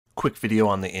Quick video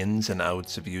on the ins and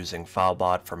outs of using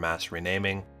Filebot for mass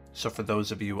renaming. So for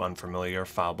those of you unfamiliar,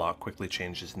 Filebot quickly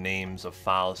changes names of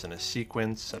files in a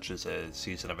sequence, such as a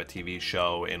season of a TV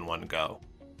show, in one go.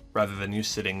 Rather than you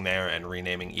sitting there and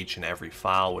renaming each and every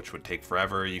file, which would take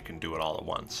forever, you can do it all at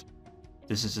once.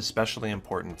 This is especially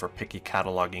important for picky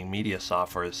cataloging media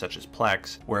softwares such as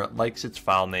Plex, where it likes its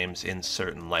file names in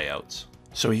certain layouts.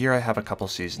 So here I have a couple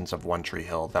seasons of One Tree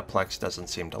Hill that Plex doesn't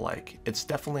seem to like. It's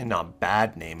definitely not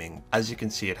bad naming. As you can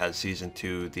see, it has season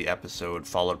 2, the episode,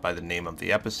 followed by the name of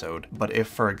the episode. But if,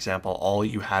 for example, all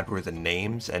you had were the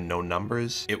names and no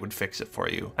numbers, it would fix it for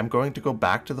you. I'm going to go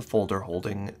back to the folder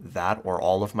holding that or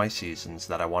all of my seasons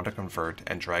that I want to convert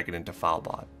and drag it into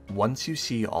Filebot. Once you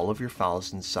see all of your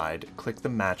files inside, click the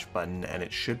match button and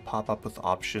it should pop up with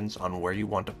options on where you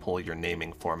want to pull your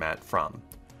naming format from.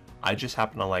 I just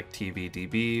happen to like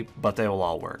TVDB, but they will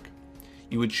all work.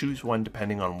 You would choose one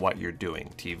depending on what you're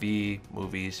doing: TV,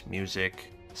 movies,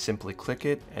 music. Simply click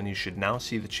it and you should now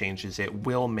see the changes it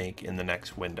will make in the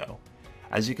next window.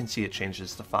 As you can see, it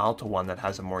changes the file to one that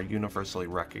has a more universally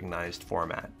recognized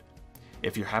format.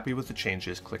 If you're happy with the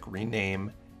changes, click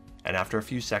rename, and after a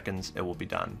few seconds it will be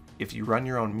done. If you run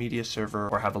your own media server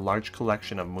or have a large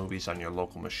collection of movies on your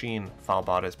local machine,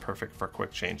 Filebot is perfect for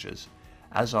quick changes.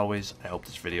 As always, I hope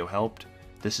this video helped.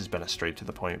 This has been a straight to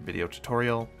the point video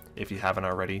tutorial. If you haven't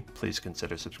already, please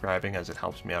consider subscribing as it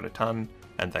helps me out a ton,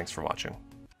 and thanks for watching.